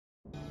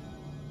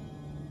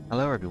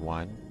Hello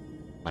everyone,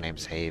 my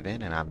name's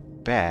Haven and I'm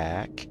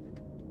back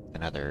with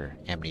another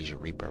Amnesia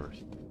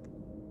Rebirth.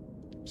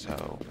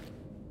 So,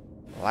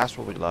 last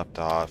where we left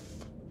off,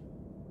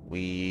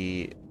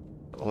 we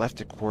left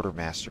the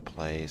quartermaster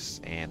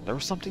place and there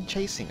was something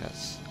chasing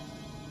us.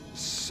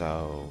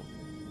 So,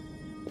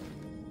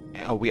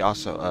 oh, we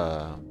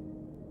also,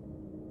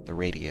 the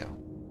radio.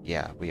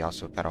 Yeah, we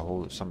also got a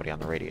hold of somebody on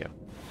the radio.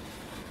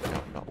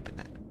 No, no, open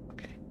that.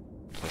 Okay.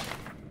 So,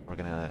 we're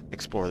gonna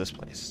explore this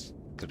place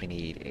because we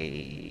need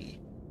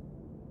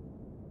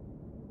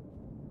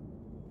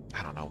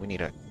I don't know, we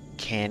need a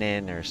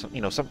cannon or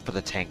something, something for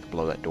the tank to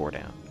blow that door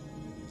down.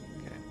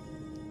 Okay.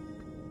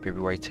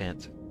 February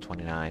 10th,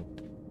 29.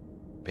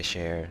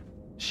 Bashir,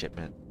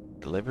 shipment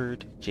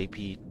delivered,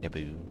 JP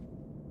Nebu.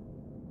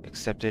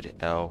 Accepted,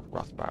 L.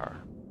 Rothbauer.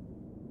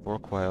 4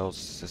 coils,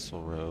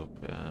 sisal rope,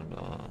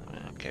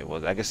 okay,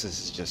 well, I guess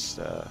this is just,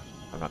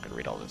 I'm not gonna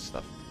read all this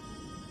stuff.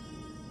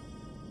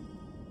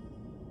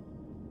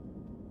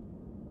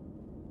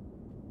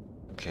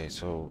 Okay,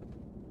 so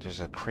there's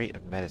a crate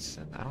of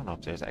medicine. I don't know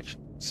if there's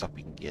actually stuff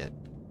we can get.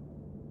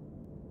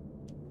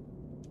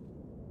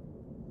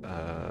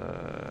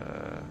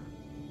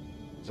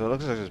 So it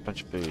looks like there's a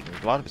bunch of food.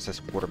 And a lot of it says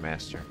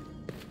quartermaster.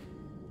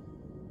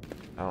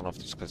 I don't know if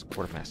it's because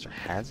quartermaster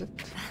has it.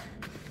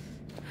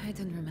 I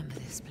don't remember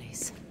this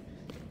place.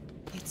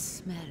 It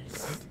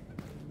smells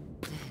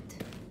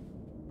dead.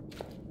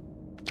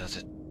 Does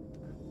it?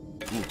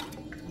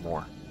 Ooh,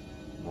 more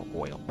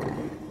oil.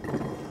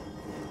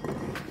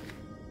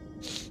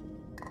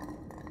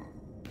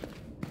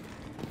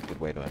 Good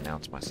way to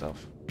announce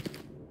myself.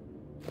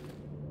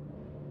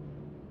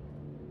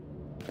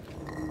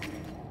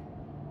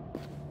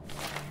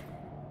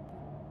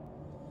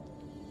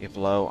 If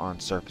low on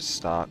surface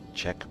stock,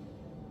 check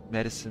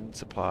medicine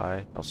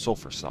supply. Oh,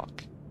 sulfur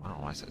stock. I don't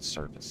know why I said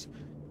surface.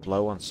 If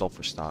low on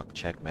sulfur stock,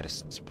 check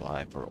medicine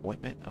supply for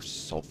ointment of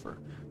sulfur.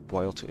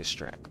 Boil to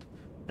extract.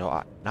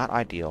 No, not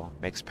ideal.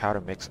 Makes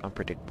powder mix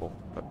unpredictable,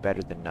 but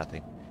better than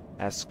nothing.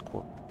 Ask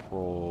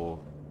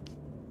Corporal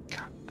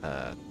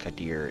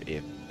Kadir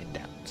if in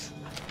doubt.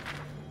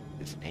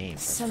 His name.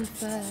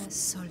 Sulfur,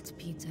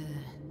 saltpeter,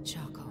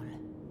 charcoal.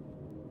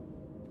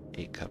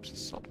 8 cups of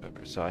salt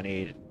pepper. So I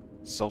need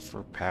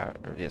sulfur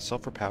powder. Yeah,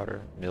 sulfur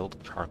powder, milled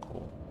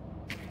charcoal.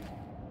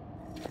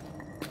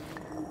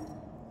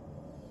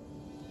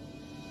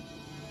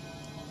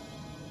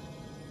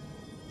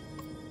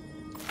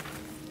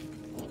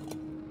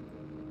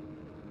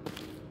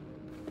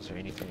 Is there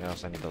anything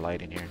else I need to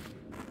light in here?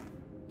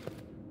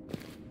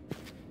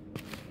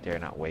 Dare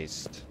not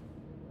waste.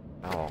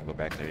 I won't go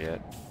back there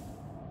yet.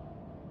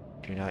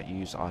 Do not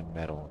use on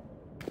metal.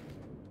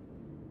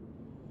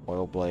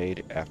 Oil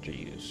blade after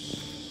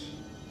use.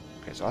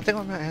 Okay, so I think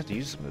I might have to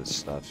use some of this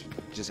stuff,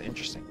 which is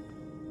interesting.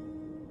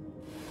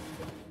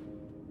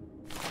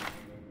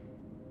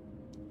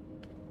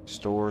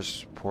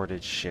 Stores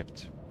ported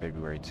shipped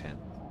February 10th.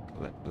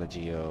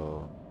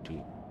 Legio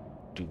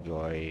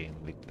Dugoi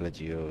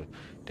Legio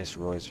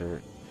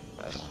Desroiser.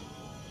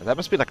 That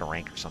must be like a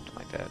rank or something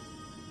like that.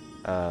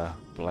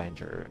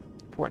 Blanger.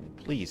 Important,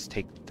 please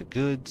take the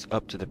goods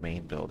up to the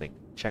main building.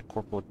 Check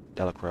Corporal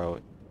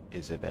Delacroix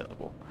is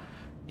available.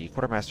 The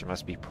quartermaster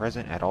must be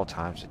present at all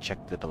times to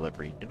check the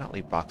delivery. Do not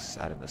leave boxes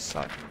out in the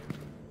sun.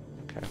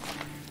 Okay.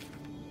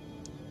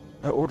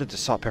 I ordered the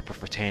salt pepper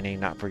for tanning,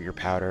 not for your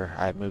powder.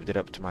 I have moved it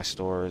up to my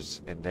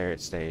stores, and there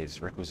it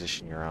stays.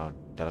 Requisition your own,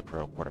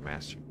 Delacroix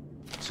quartermaster.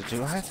 So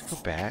do I have to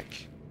go back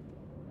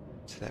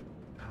to that?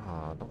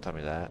 Oh, don't tell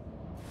me that.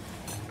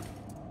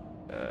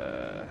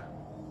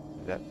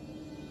 That?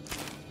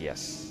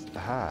 Yes.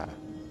 Aha.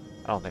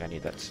 I don't think I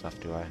need that stuff,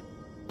 do I?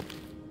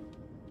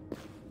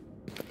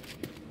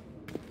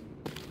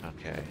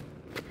 Okay.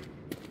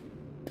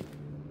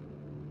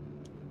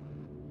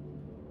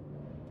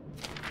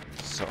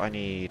 So I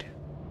need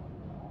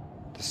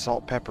the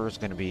salt pepper is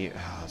gonna be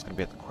it's gonna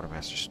be at the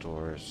quartermaster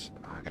stores.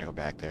 Oh, I gotta go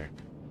back there.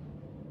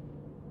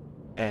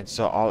 And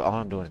so all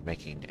I'm doing is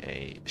making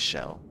a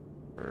shell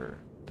for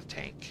the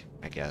tank,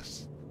 I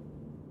guess.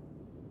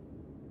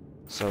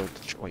 So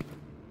wait,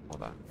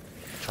 hold on.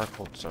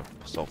 Charcoal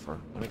sulfur.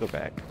 Let me go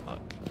back and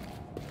look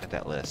at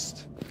that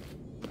list.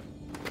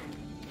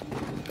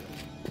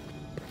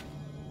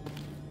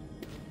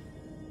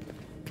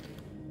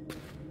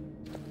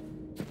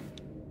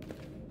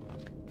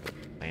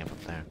 Lamp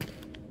up there.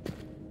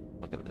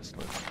 Look at this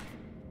list.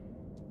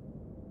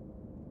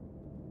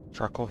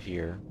 Charcoal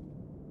here.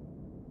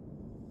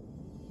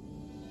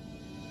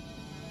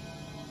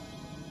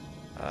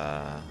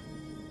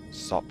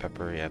 Salt,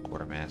 pepper, yeah,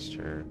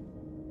 quartermaster.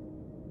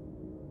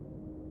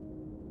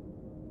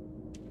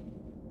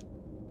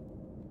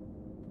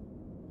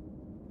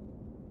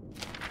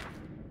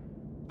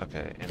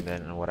 Okay, and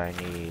then what I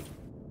need,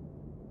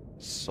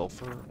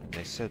 sulfur, and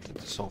they said that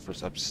the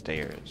sulfur's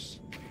upstairs.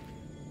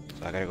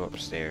 So I gotta go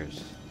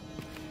upstairs.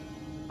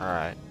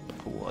 Alright,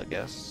 cool, I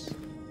guess.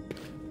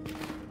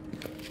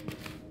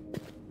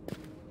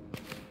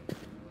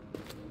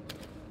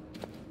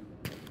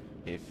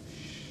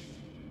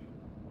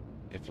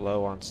 If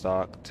low on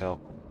stock, tell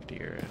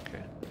deer,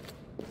 okay.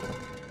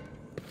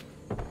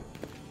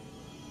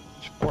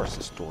 Of course,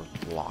 this door's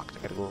locked.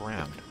 I gotta go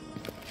around.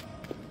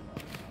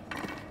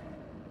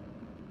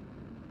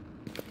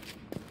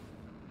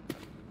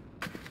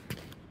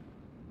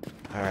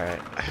 Alright.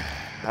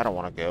 I don't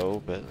want to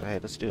go, but hey,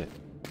 let's do it.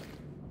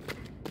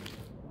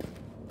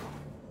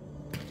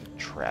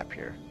 Trap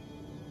here.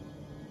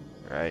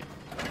 Alright.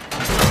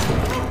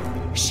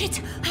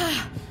 Shit!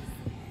 Ah!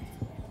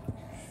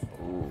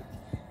 Ooh.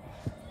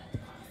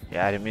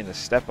 Yeah, I didn't mean to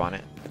step on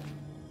it.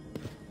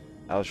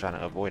 I was trying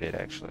to avoid it,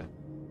 actually.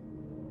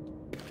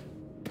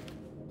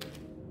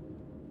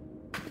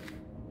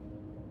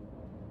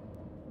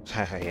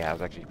 Yeah, I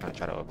was actually kind of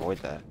trying to avoid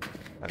that.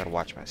 I gotta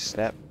watch my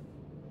step.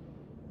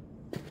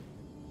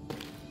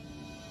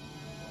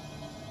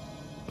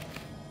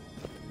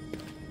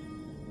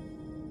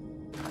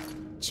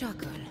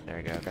 Charcoal. There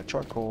we go, I got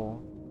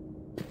charcoal.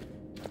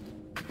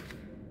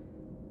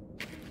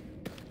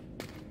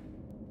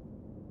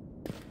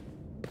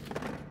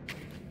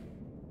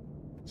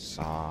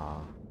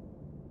 Saw.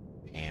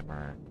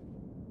 Hammer.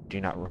 Do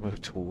not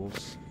remove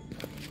tools.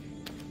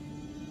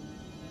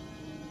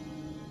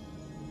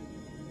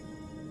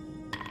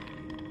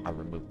 I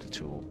removed the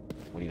tool.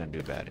 What are you gonna do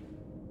about it?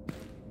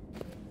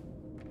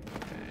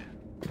 Okay.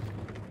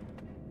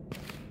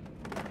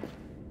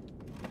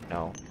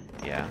 No.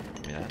 Yeah.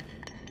 Give me that.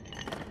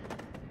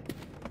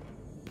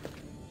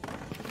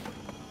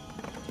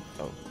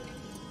 Oh.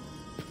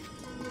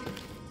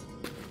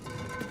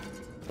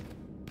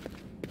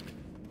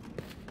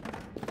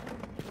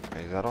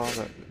 Okay, is that all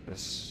that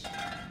this?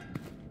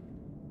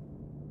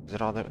 Is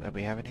it all that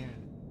we have in here?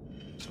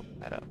 Let's open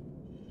that up.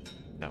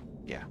 No.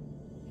 Yeah.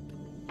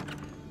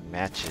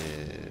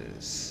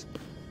 Matches.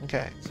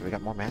 Okay, so we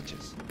got more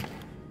matches.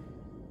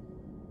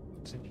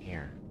 What's in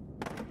here?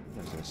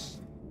 What is this?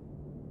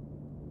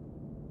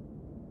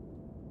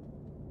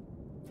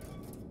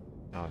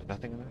 Oh, there's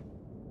nothing in there?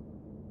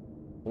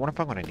 I wonder if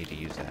I'm gonna need to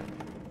use that.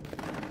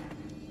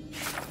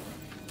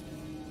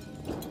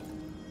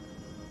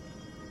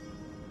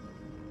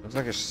 Looks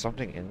like there's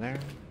something in there,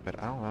 but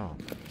I don't know.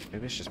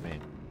 Maybe it's just me.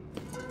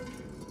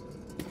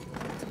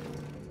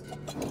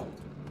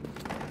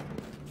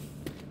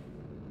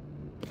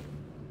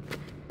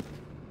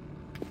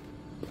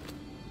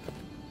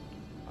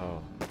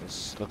 Oh,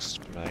 this looks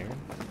familiar.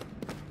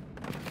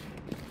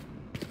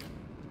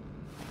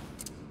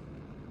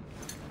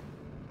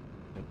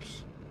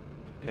 Oops.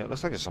 Yeah, it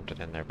looks like there's something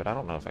in there, but I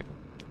don't know if I can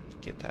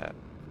get that.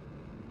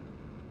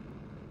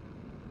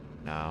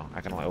 No,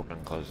 I can only open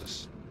and close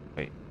this.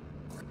 Wait.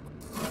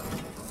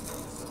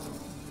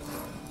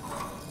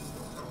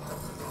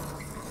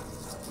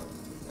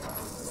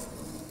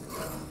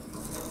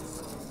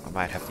 I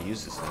might have to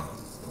use this then.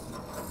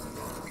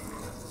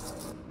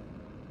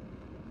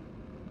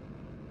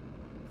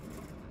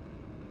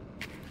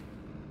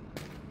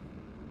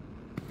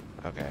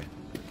 Okay,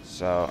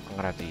 so I'm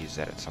gonna have to use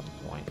that at some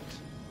point.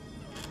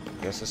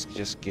 I guess let's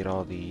just get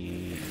all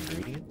the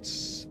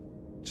ingredients.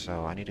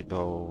 So I need to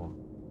go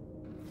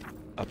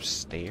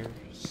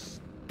upstairs,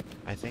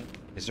 I think.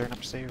 Is there an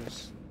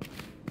upstairs?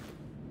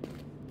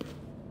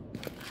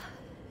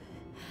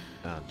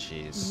 Oh,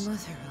 jeez.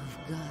 Mother of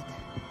God.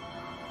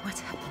 What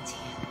happened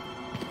here?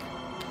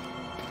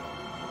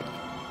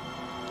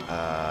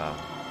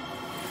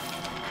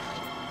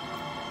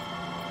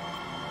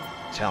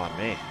 Telling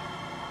me.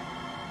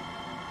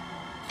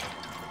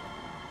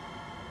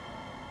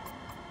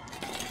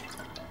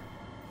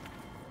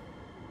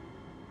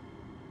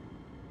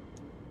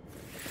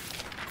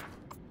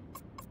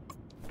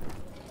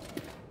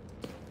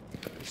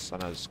 This I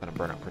know it's gonna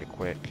burn up pretty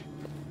quick.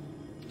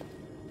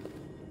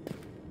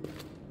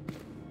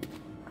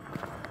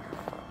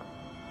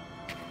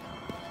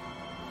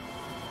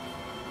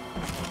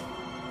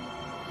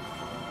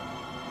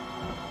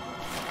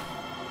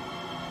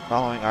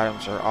 Following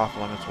items are off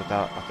limits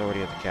without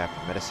authority of the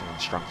captain. Medicine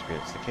and strong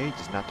spirits. The cage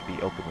is not to be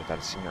opened without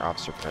a senior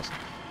officer present.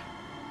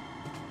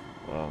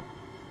 Well,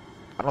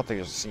 I don't think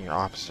there's a senior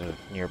officer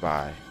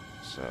nearby,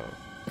 so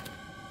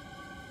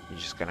you're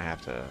just gonna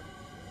have to.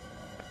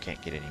 I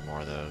can't get any more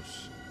of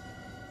those.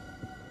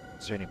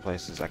 Is there any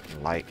places I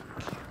can light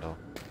a candle?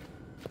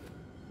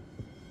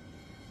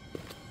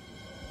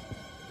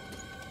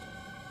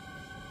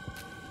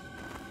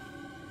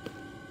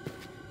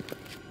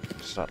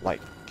 Just not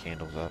light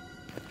candles up.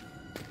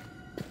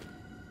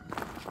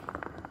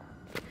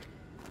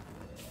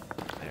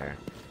 There.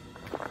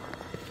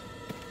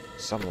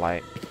 Some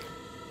light.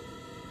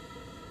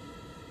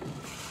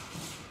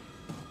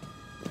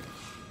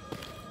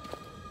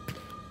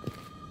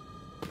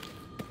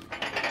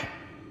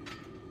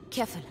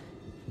 Careful.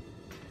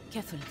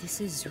 Careful,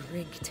 this is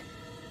rigged.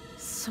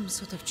 Some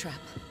sort of trap.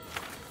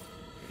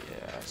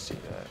 Yeah, I see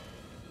that.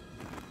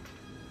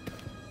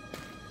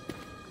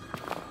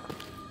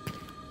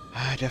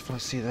 I definitely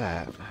see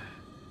that.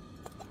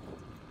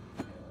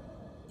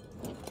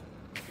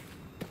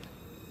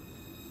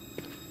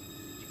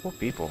 Poor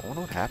people. I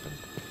wonder what happened.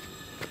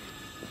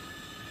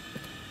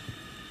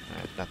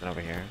 Alright, nothing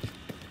over here.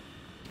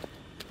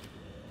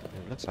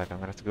 It looks like I'm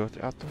gonna have to go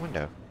out the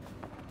window.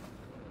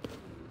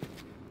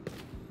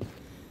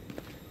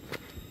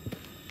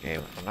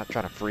 okay, I'm not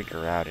trying to freak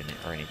her out in it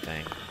or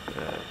anything.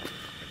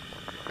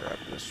 Grab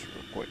this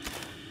real quick.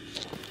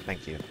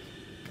 Thank you.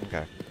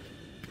 Okay.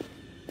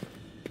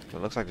 So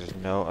it looks like there's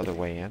no other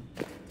way in.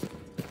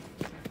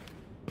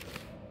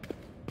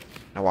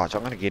 Now watch,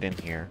 I'm gonna get in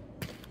here,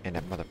 and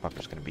that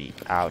motherfucker's gonna be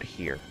out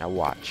here. Now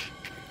watch.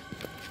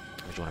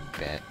 What do you wanna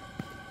bet?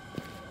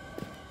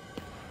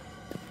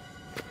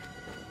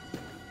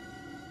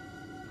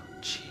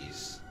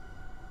 Jeez.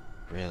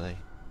 Really?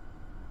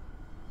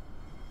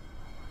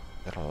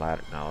 Is that a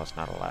ladder? No, it's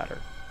not a ladder.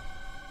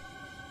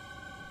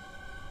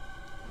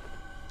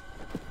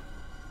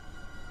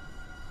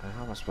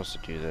 How am I supposed to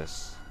do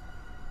this?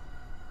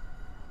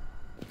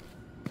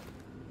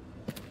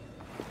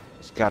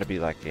 It's gotta be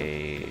like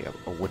a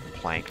wooden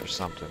plank or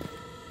something.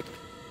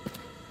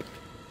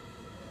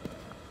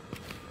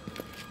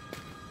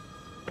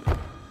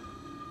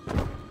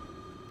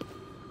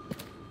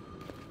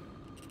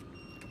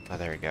 Oh,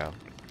 there we go.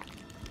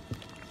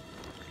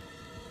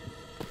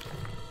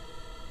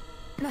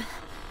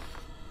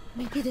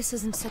 Maybe this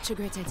isn't such a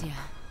great idea.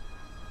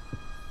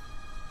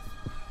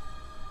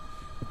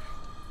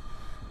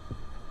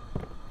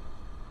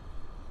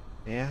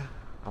 Yeah,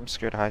 I'm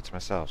scared of heights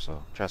myself,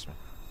 so trust me.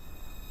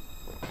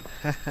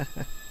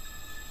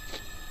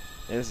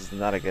 This is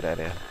not a good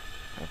idea.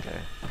 Okay.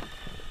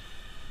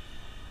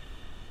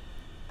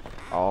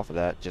 All for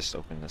that, just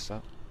open this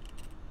up.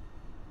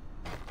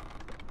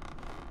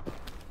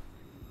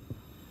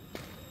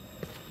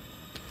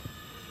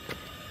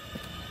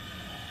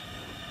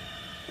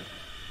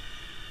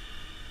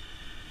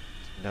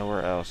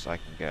 Nowhere else I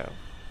can go.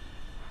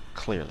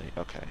 Clearly,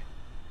 okay.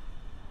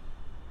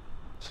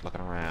 Just looking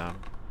around.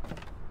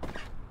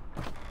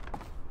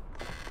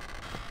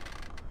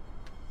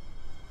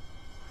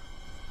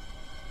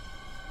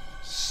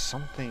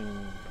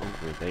 Something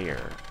over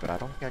there, but I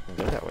don't think I can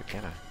go that way,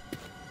 can I?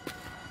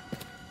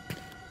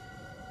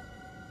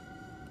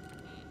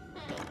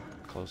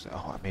 Close it.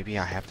 Oh, maybe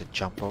I have to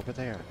jump over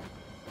there.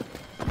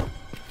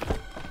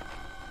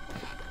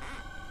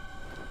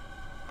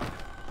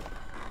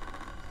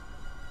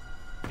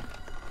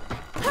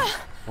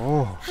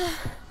 Oh.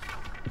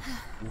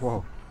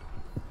 Whoa.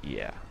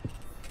 Yeah.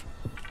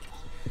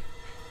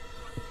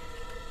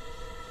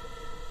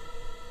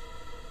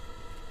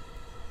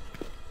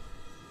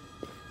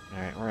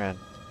 Alright, we're in.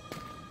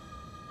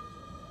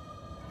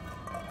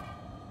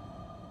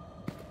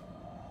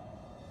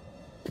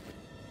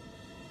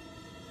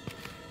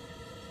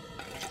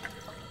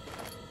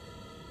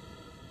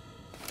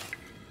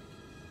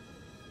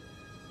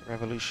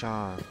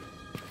 Revolution.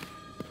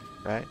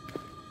 Right?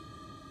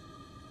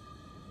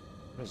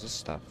 What is this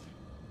stuff?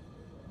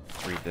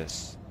 Read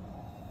this.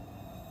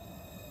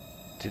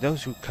 To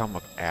those who come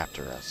up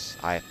after us,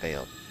 I have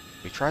failed.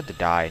 We tried to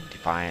die in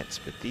defiance,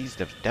 but these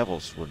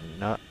devils would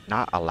not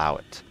allow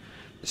it.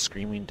 The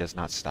screaming does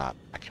not stop.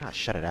 I cannot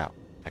shut it out.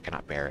 I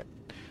cannot bear it.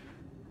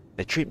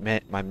 They treat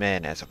my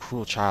men as a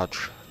cruel child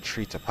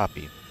treats a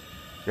puppy,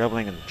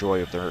 reveling in the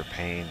joy of their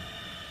pain,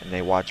 and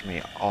they watch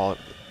me all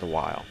the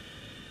while.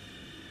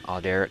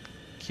 Alderic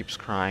keeps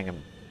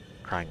crying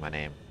my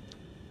name.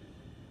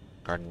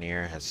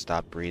 Gardenier has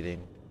stopped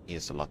breathing. He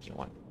is the lucky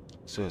one.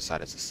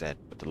 Suicide is a sin,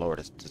 but the Lord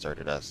has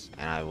deserted us,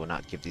 and I will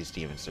not give these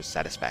demons their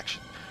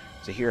satisfaction.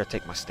 So here I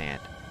take my stand,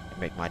 and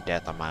make my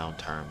death on my own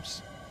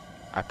terms.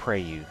 I pray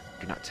you,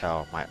 do not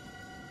tell my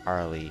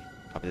Arlie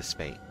of this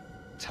fate.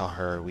 Tell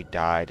her we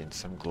died in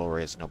some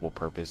glorious noble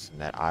purpose, and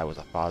that I was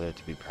a father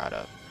to be proud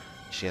of.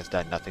 She has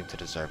done nothing to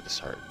deserve this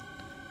hurt.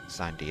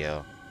 Signed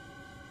Dio,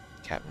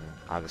 Captain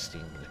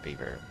Augustine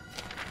Lefevre.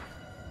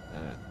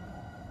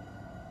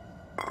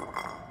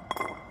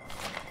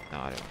 No,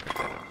 I didn't pick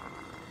that up.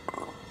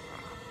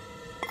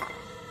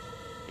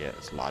 Yeah,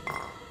 it's Laden.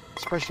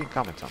 Surprised you didn't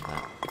comment on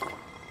that.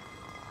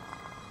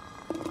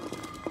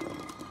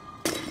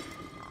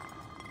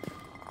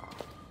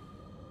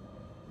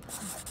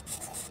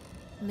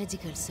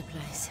 Medical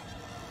supplies.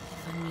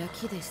 If I'm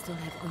lucky, they still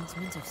have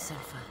ointment of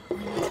sulfur.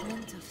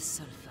 Ointment of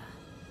sulfur.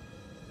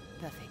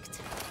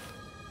 Perfect.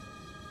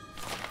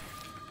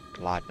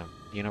 Laudanum.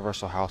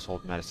 Universal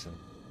household medicine.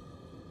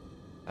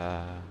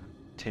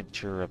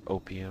 Tincture of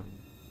opium.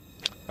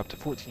 Up to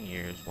 14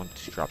 years, 1 to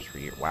 2 drops per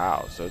year.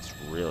 Wow, so it's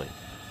really...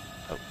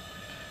 Oh.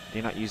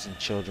 Do not use in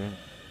children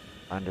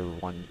under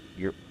 1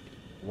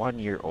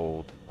 year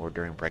old or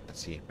during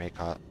pregnancy. May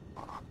cause...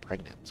 Oh,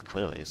 pregnant,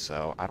 clearly,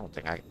 so I don't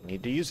think I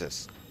need to use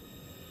this.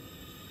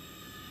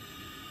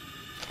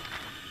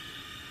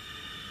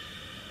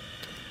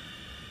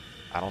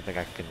 I don't think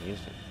I can use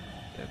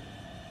it.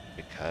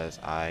 Because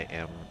I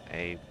am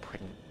a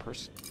pregnant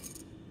person.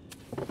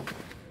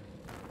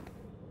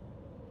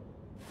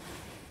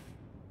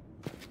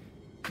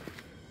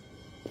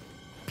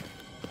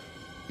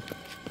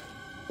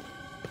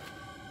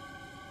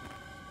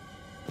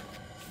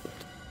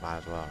 Might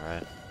as well,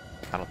 right?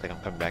 I don't think I'm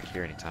coming back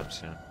here anytime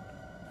soon.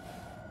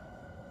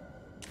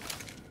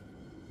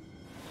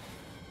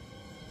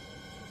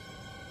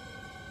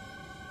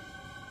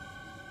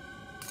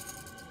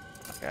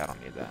 Okay, I don't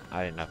need that.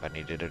 I didn't know if I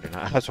needed it or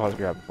not. That's why I was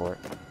grabbing for it.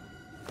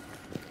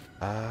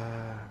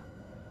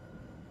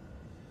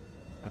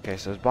 Okay,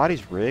 so his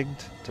body's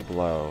rigged to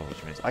blow,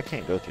 which means I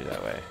can't go through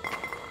that way.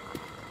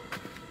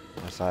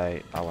 Unless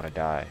I want to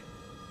die.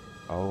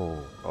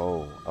 Oh,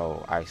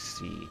 I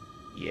see.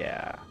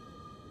 Yeah.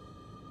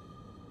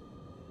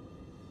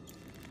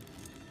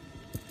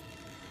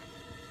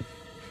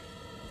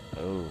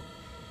 Oh.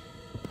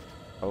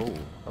 Oh,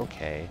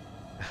 okay.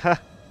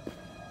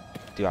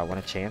 Do I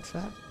want to chance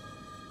that?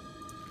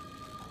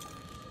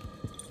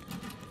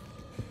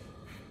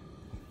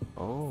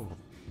 Oh.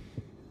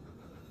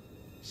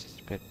 Let's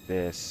just put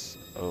this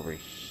over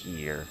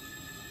here.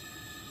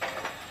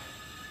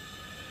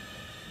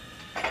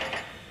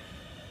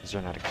 Is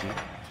there not a key?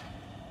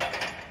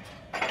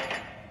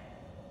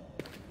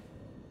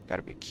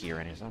 Gotta be a key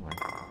around here somewhere.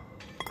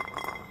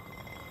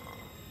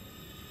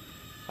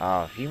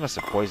 Oh, he must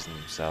have poisoned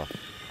himself.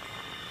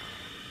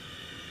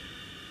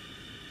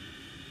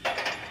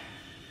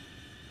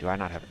 Do I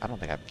not have... I don't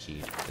think I have a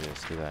key for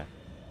this, do I?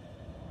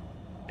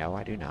 No,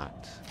 I do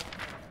not.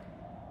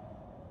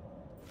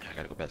 I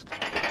gotta go back to the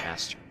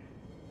master.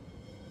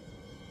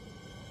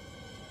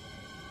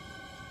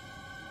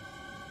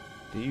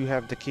 Do you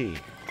have the key?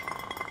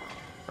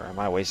 Or am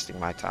I wasting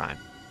my time?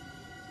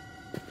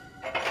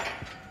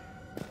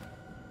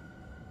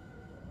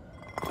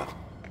 Oh,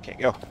 I can't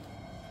go.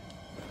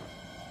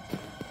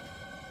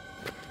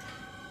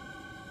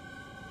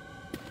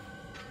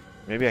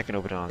 Maybe I can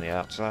open it on the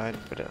outside,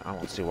 but I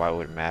don't see why it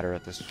would matter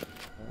at this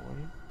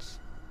point.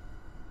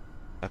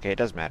 Okay, it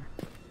does matter.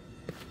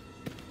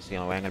 It's the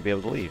only way I'm gonna be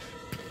able to leave.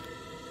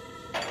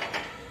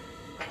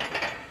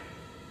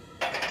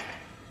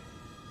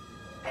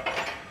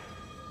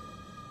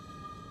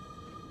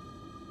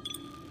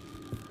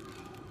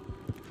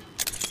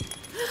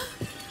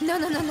 No,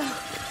 no, no, no.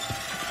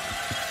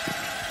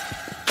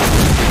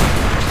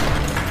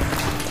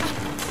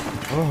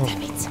 Oh.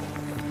 Damn it.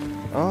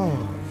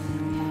 Oh.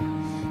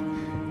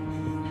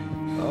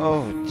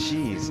 Oh,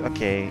 jeez.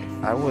 Okay,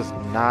 I was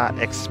not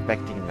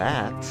expecting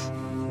that.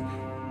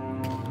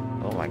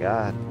 Oh my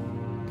god.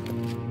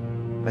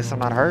 At least I'm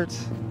not hurt.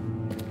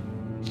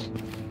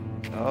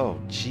 Oh,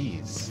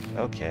 jeez.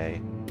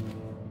 Okay.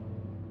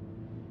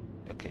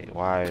 Okay,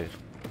 why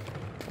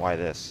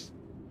this?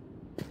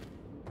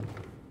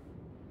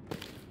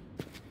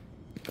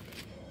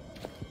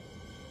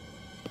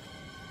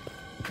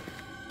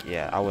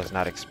 Yeah, I was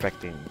not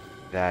expecting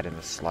that in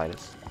the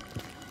slightest.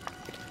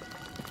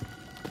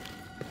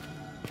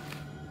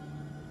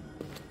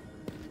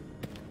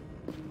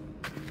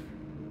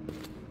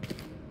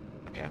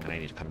 Okay, I'm gonna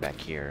need to come back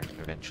here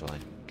eventually,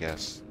 I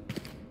guess.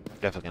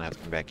 Definitely gonna have to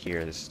come back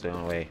here. This is the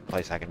only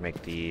place I can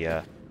make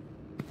the,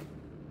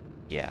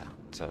 yeah,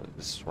 so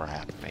this is where I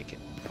have to make it.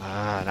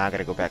 Ah, now I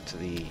gotta go back to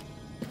the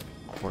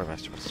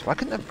quartermaster. Why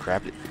couldn't I have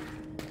grabbed it?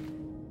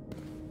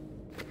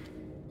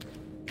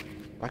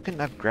 Why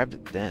couldn't I have grabbed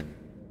it then?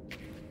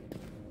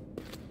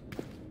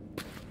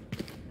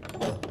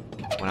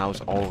 When I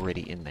was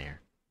already in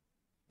there.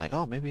 Like,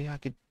 oh, maybe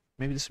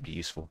this would be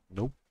useful.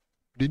 Nope.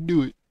 Didn't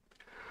do it.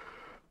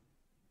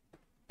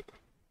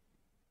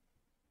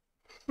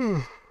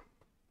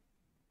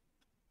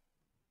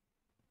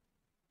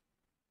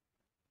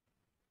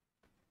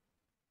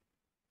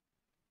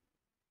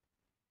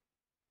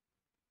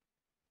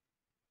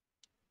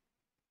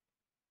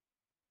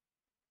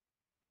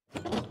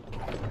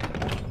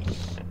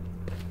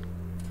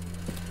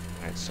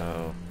 Alright,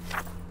 so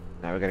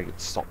now we gotta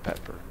get salt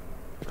pepper.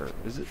 Or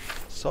is it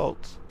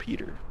salt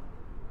Peter?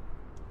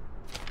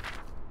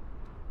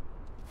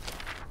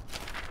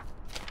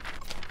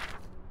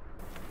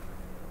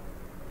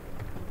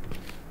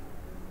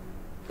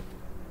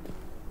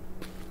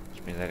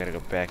 Which means I gotta go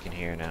back in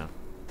here now.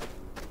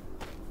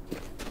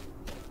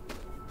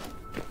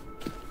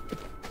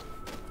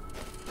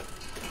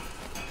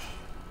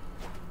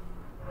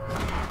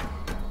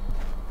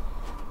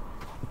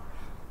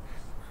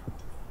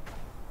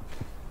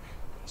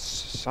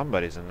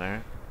 Somebody's in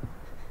there.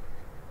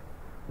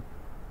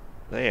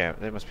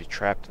 They must be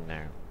trapped in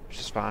there, which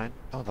is fine.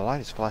 Oh, the light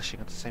is flashing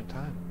at the same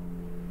time.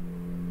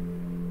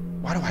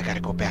 Why do I gotta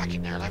go back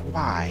in there? Like,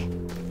 why?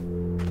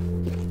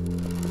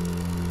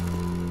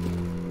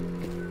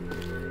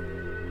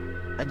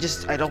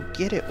 I don't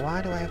get it.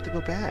 Why do I have to go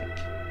back?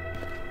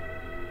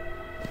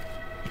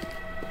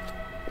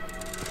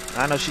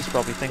 I know she's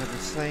probably thinking the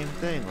same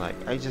thing. Like,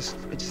 I just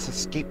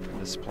escaped from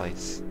this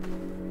place.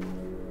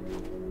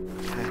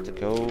 I have to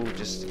go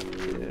just to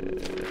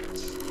get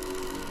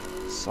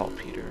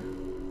saltpeter.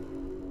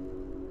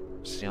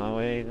 It's the only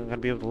way I'm gonna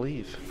be able to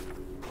leave.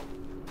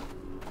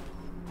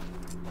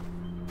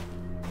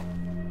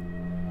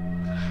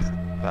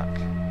 Fuck.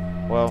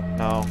 Well,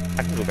 no.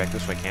 I can go back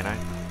this way, can't I?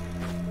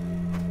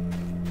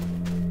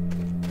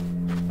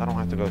 I don't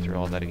have to go through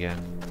all that again.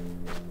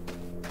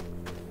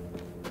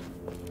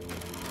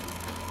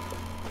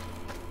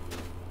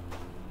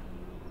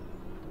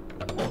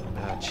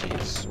 Ah,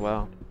 jeez.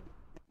 Well,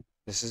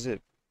 this is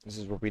it. This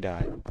is where we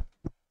die.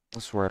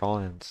 This is where it all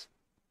ends.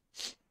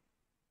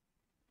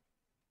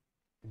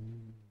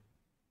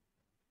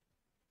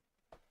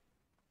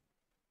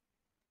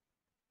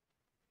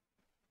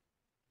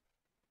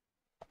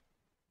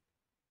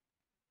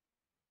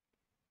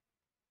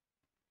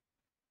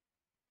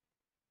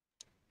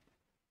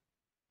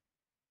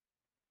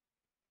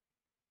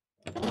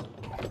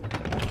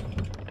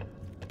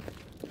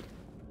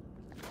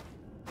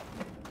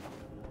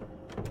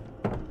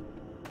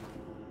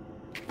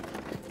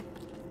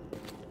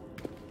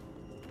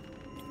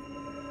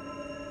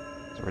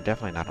 we're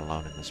definitely not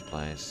alone in this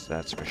place,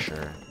 that's for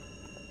sure.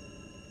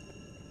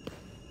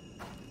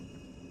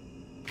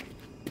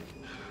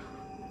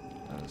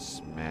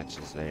 Those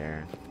matches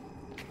there.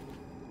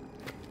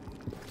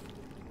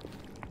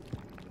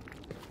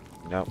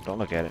 Nope, don't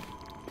look at it.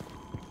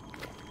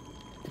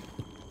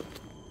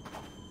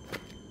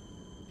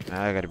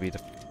 Now I gotta be the...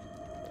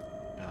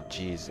 Oh,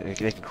 jeez.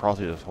 They can crawl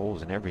through those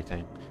holes and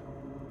everything.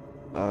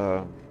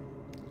 I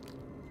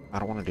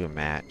don't want to do a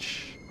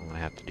match. I'm gonna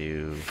have to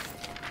do...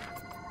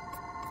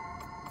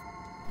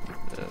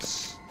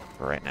 this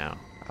for right now.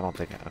 I don't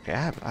think... Okay, I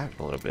have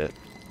a little bit.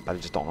 I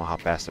just don't know how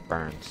fast it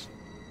burns.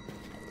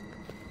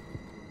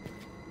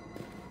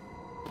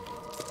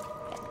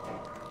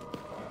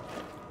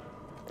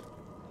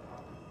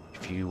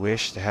 If you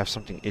wish to have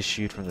something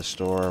issued from the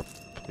store,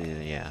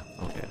 please, yeah,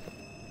 okay.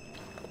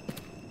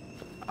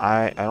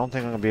 I don't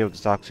think I'm gonna be able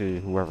to talk to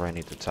whoever I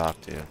need to talk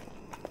to.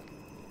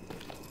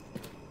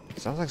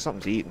 Sounds like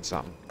something's eating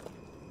something.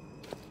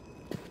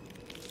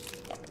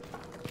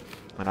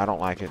 And I don't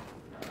like it.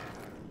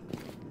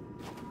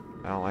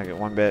 I don't like it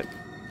one bit.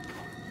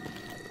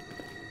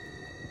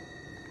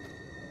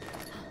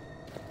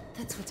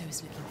 That's what I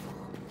was looking for.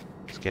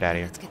 Let's get out of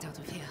here. Let's get out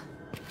of here.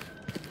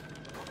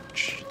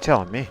 Shh, you're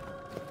telling me.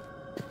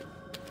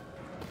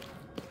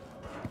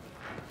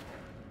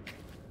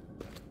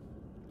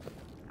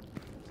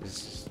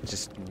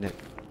 Just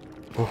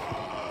oh.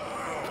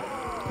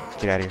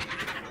 Get out of here.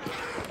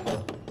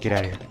 Get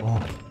out of here.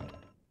 Oh.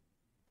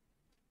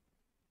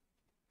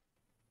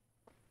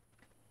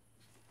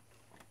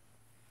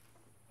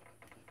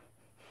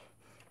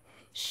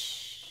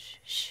 Shh,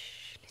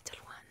 shh,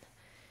 little one.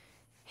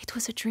 It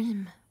was a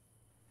dream.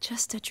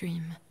 Just a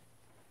dream.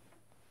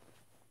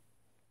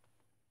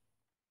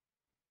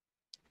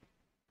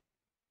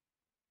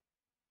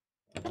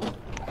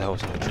 That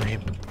wasn't a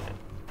dream.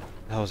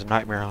 That was a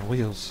nightmare on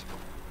wheels.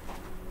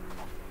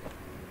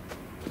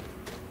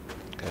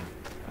 Okay.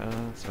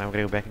 So now we're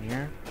gonna go back in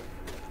here.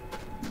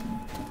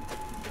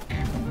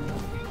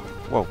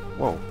 Whoa,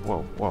 whoa,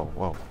 whoa, whoa,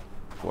 whoa,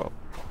 whoa.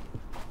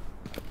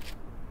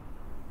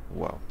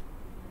 Whoa.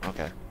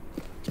 Okay.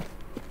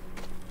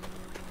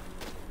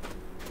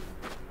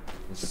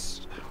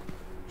 This...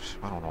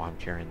 I don't know why I'm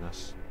carrying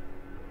this.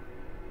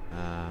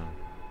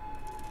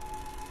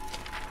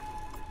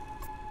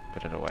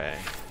 Put it away.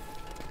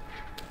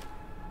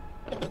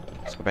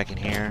 Let's go back in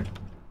here. I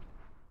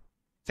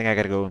think I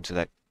gotta go into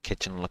that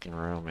kitchen looking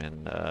room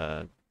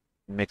and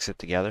mix it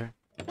together.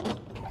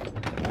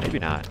 Maybe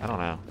not, I don't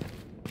know.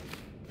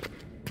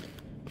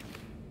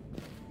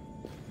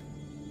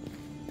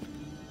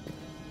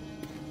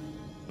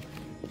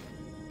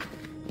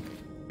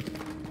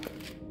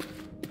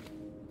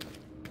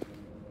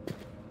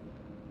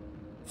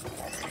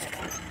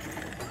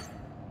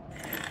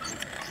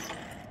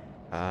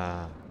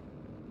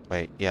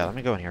 Wait, yeah, let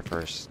me go in here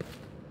first.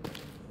 I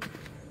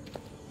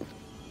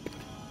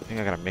think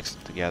I gotta mix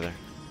it together.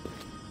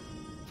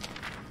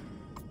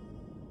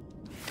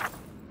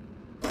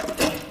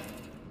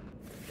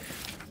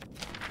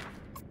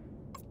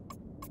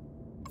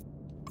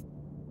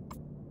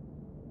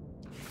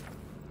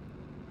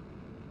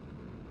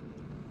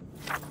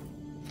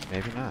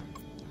 Maybe not.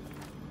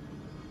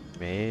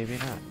 Maybe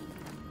not.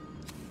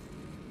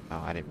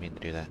 Oh, I didn't mean to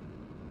do that.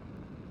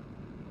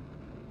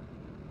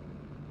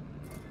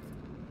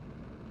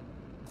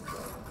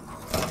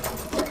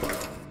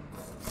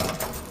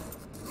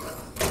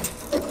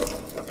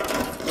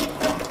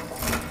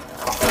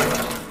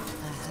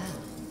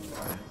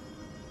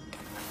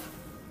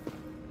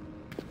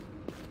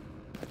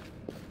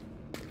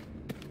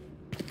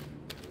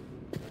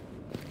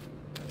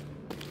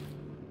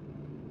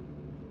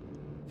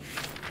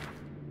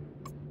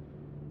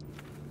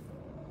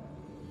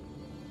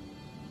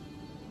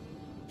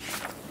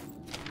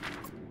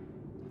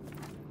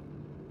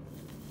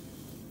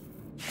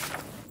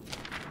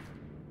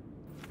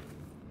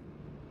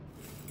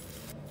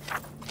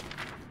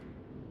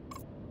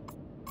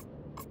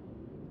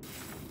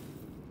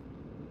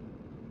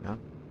 No?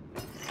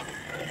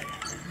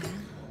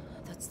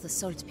 That's the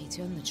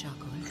saltpeter and the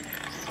charcoal.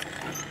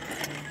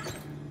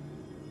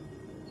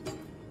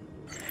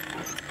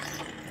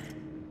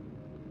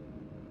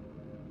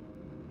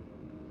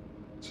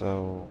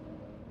 So,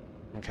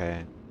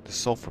 okay, the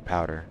sulfur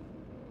powder.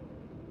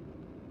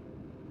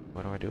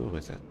 What do I do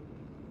with it?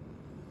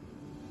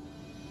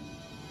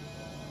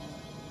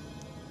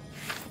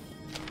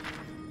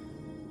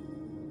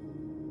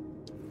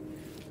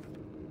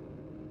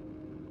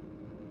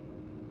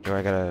 Do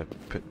I gotta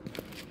put...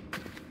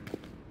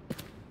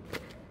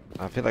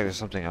 I feel like there's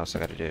something else I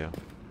gotta do.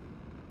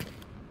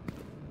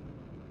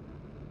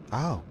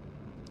 Oh.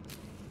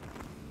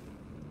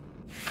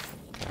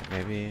 Okay,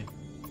 maybe...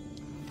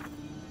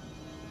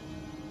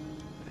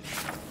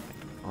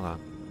 Hold on.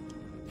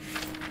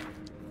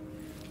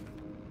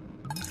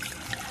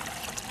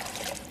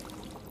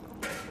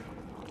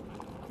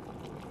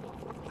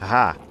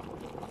 Aha!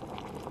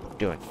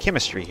 Doing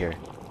chemistry here.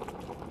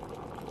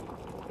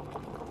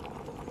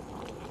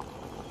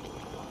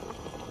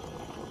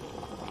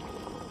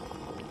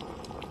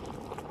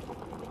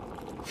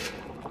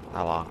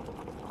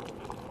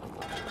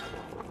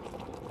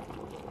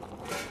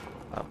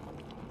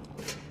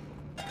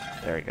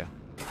 There we go.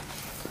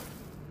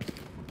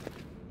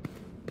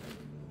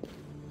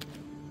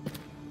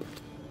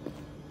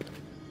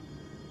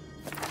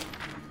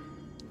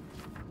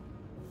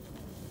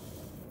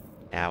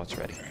 Now it's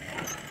ready.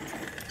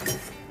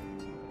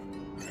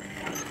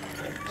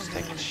 Just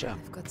take a shot.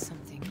 I've got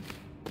something.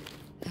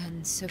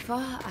 And so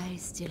far, I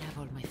still have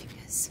all my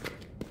fingers.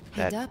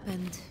 Head up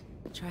and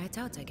try it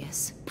out, I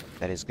guess.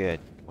 That is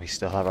good. We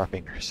still have our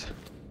fingers.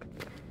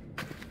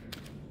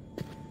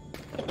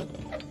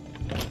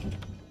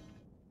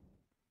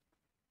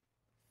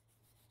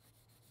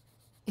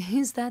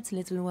 Who's that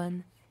little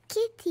one?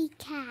 Kitty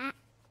cat.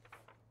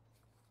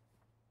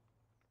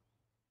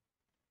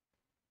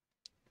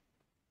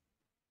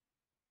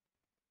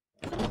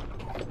 Oh,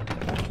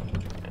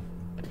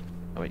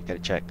 wait, you gotta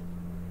check.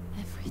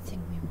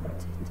 Everything we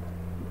wanted.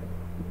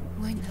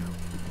 Why no?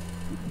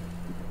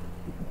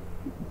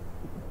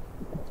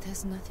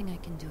 There's nothing I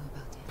can do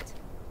about it.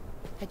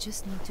 I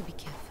just need to be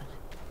careful.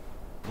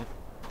 Yep,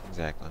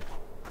 exactly.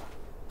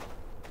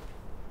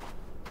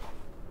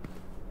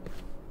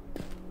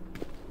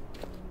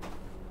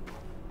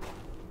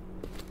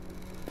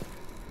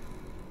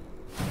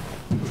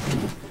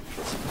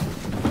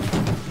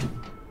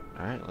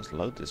 Alright, let's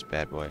load this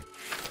bad boy.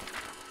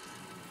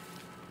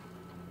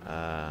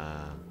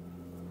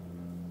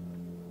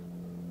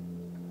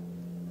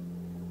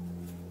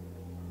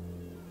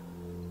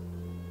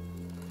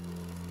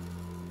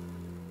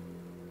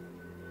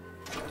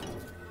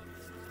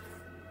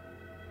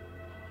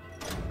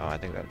 Oh, I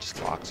think that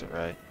just locks it,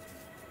 right?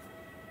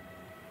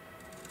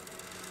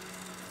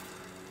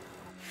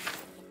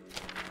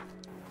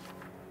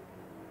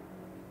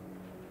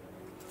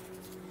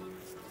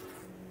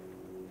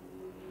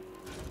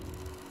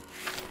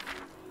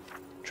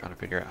 Trying to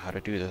figure out how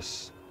to do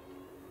this.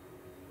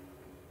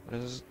 Where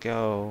does this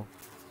go?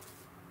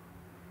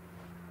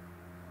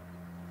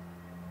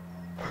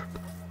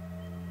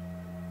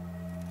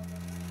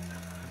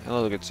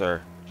 Hello, good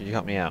sir. Could you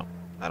help me out?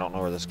 I don't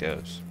know where this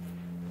goes.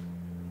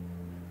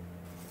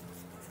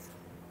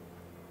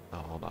 Oh,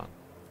 hold on.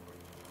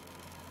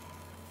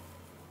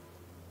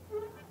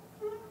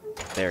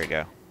 There we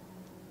go.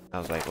 I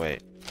was like,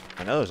 wait.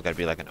 I know there's gotta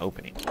be like an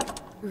opening.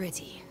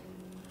 Ready.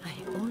 I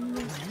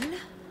only well.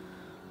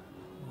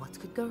 What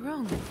could go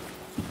wrong?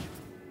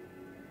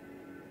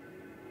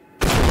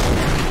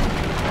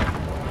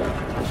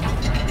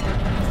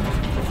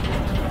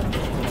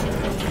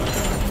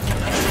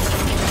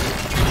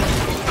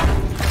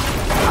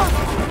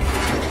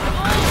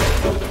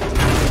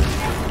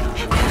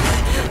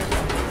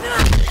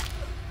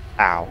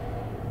 Ow.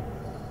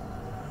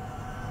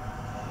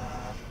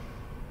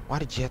 Why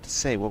did you have to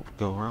say what would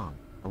go wrong?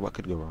 Or what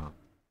could go wrong?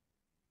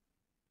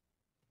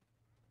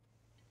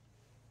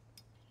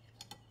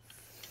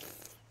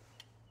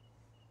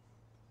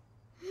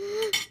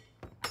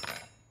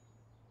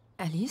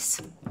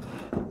 Alice?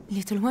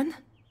 Little one?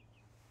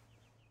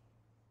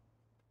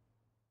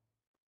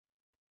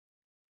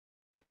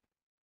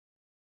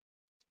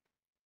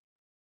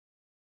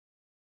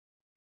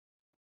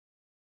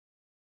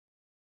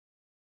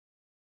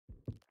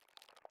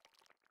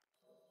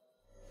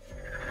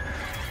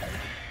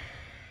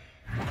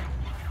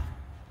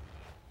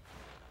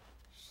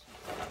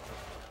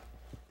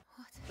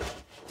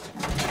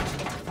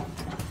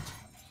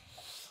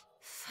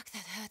 Fuck,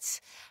 that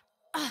hurts.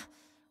 Ah!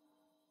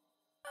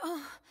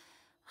 Oh,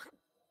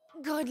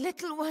 God,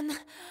 little one.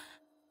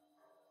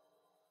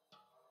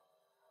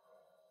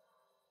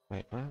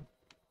 Wait, what?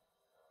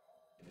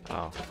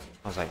 Oh.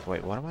 I was like,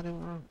 wait, what am I doing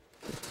wrong?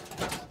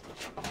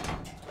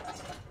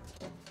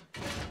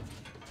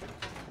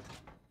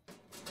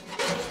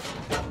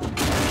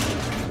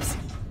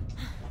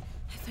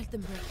 I felt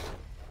them break.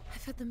 I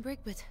felt them break,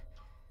 but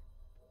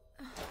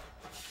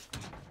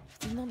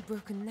they're not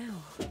broken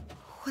now.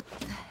 What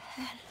the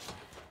hell?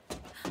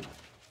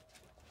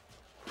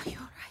 Are you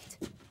alright?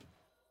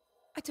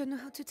 I don't know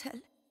how to tell.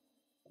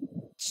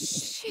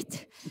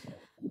 Shit!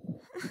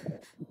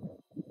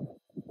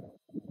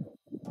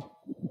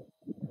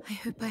 I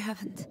hope I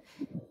haven't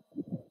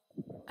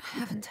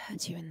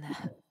hurt you in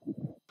there.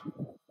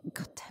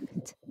 God damn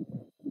it.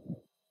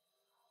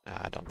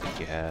 I don't think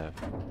you have.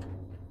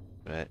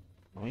 But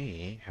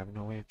we have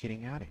no way of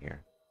getting out of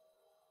here.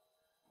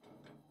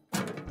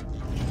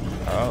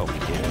 Oh, we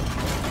do.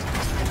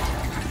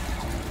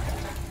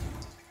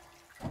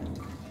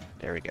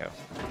 There we go.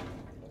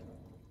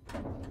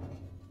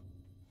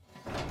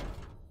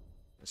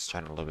 Let's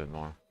try it a little bit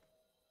more.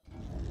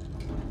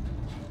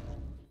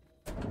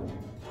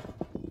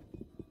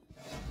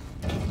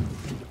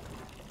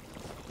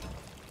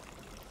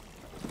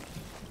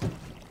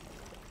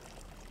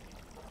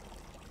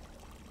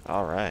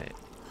 Alright,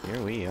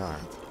 here we are.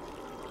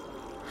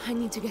 I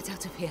need to get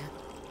out of here.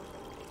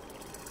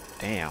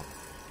 Damn.